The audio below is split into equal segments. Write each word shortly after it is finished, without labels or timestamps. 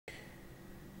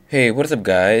Hey, what's up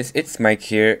guys? It's Mike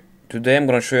here. Today I'm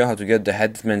gonna show you how to get the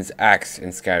Headsman's axe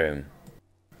in Skyrim.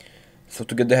 So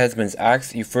to get the Headsman's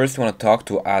axe, you first wanna talk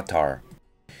to Attar.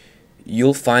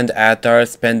 You'll find Attar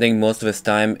spending most of his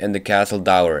time in the castle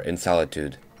tower in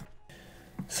Solitude.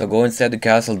 So go inside the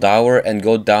castle tower and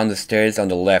go down the stairs on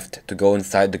the left to go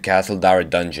inside the castle tower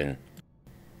dungeon.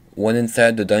 When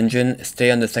inside the dungeon,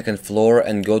 stay on the second floor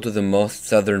and go to the most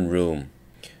southern room.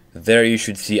 There you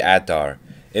should see Attar.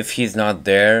 If he's not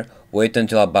there, wait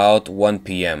until about 1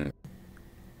 PM.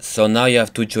 So now you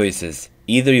have two choices.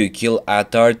 Either you kill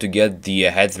Attar to get the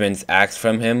Headsman's axe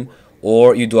from him,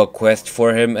 or you do a quest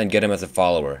for him and get him as a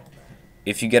follower.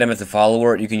 If you get him as a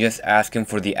follower, you can just ask him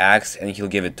for the axe and he'll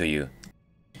give it to you.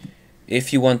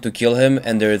 If you want to kill him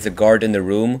and there is a guard in the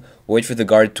room, wait for the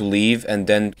guard to leave and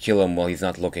then kill him while he's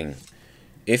not looking.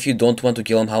 If you don't want to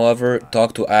kill him, however,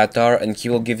 talk to Attar and he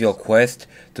will give you a quest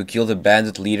to kill the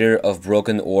bandit leader of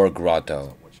Broken Ore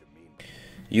Grotto.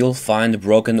 You'll find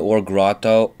Broken Ore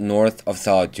Grotto north of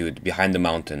Solitude, behind the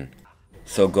mountain.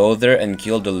 So go there and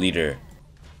kill the leader.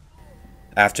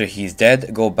 After he's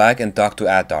dead, go back and talk to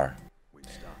Attar.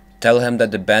 Tell him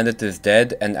that the bandit is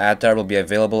dead and Attar will be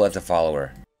available as a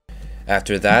follower.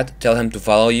 After that, tell him to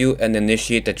follow you and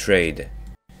initiate a trade.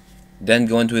 Then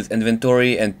go into his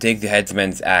inventory and take the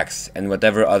Headsman's axe and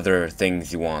whatever other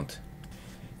things you want.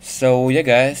 So yeah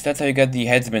guys, that's how you get the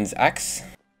Headsman's axe.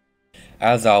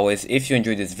 As always, if you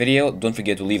enjoyed this video, don't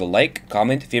forget to leave a like,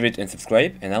 comment, favorite and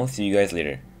subscribe, and I'll see you guys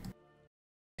later.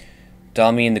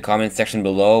 Tell me in the comment section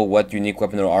below what unique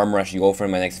weapon or armor I should go for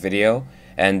in my next video,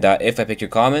 and if I pick your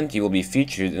comment, you will be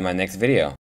featured in my next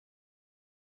video.